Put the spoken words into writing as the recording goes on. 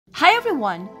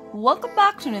everyone, welcome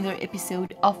back to another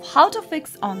episode of How to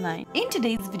Fix Online. In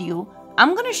today's video,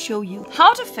 I'm gonna show you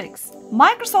how to fix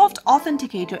Microsoft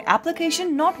Authenticator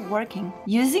application not working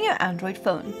using your Android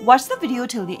phone. Watch the video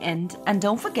till the end and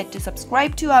don't forget to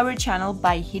subscribe to our channel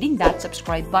by hitting that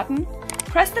subscribe button.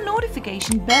 Press the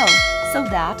notification bell so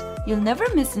that you'll never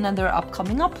miss another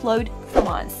upcoming upload from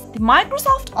us. The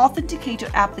Microsoft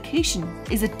Authenticator application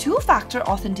is a two-factor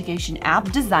authentication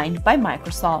app designed by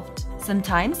Microsoft.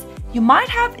 Sometimes you might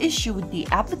have issue with the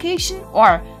application,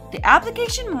 or the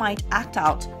application might act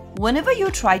out whenever you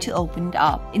try to open it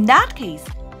up. In that case,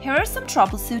 here are some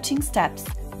troubleshooting steps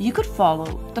you could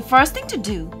follow. The first thing to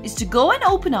do is to go and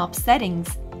open up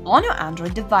Settings on your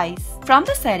Android device. From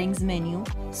the Settings menu,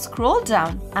 scroll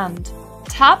down and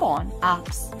tap on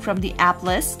Apps. From the app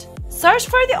list, search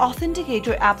for the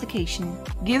Authenticator application.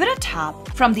 Give it a tap.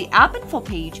 From the App Info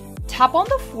page, tap on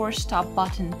the Force Stop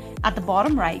button at the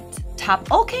bottom right.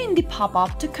 Tap OK in the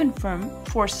pop-up to confirm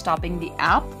for stopping the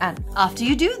app, and after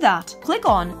you do that, click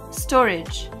on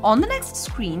Storage. On the next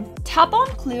screen, tap on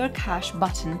Clear Cache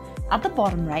button at the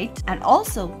bottom right, and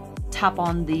also tap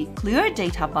on the Clear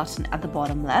Data button at the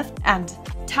bottom left, and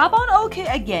tap on OK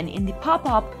again in the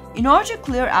pop-up in order to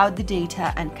clear out the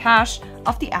data and cache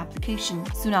of the application.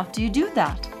 Soon after you do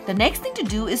that, the next thing to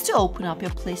do is to open up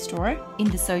your Play Store. In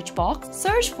the search box,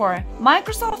 search for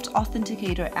Microsoft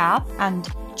Authenticator app and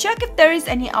check if there is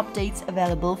any updates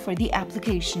available for the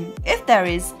application. If there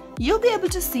is, you'll be able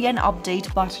to see an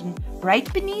update button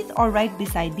right beneath or right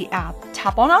beside the app.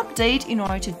 Tap on Update in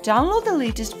order to download the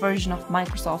latest version of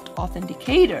Microsoft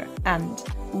Authenticator, and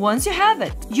once you have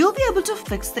it, you'll be able to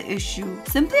fix the issue.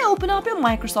 Simply open up your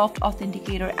Microsoft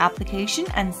Authenticator application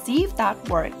and see if that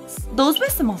works. Those were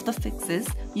some of the fixes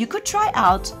you could try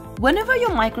out whenever your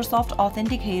Microsoft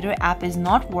Authenticator app is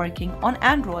not working on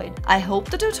Android. I hope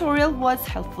the tutorial was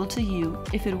helpful to you.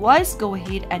 If it was, go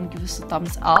ahead and give us a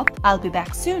thumbs up. I'll be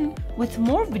back soon with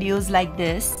more videos like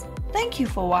this. Thank you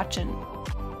for watching.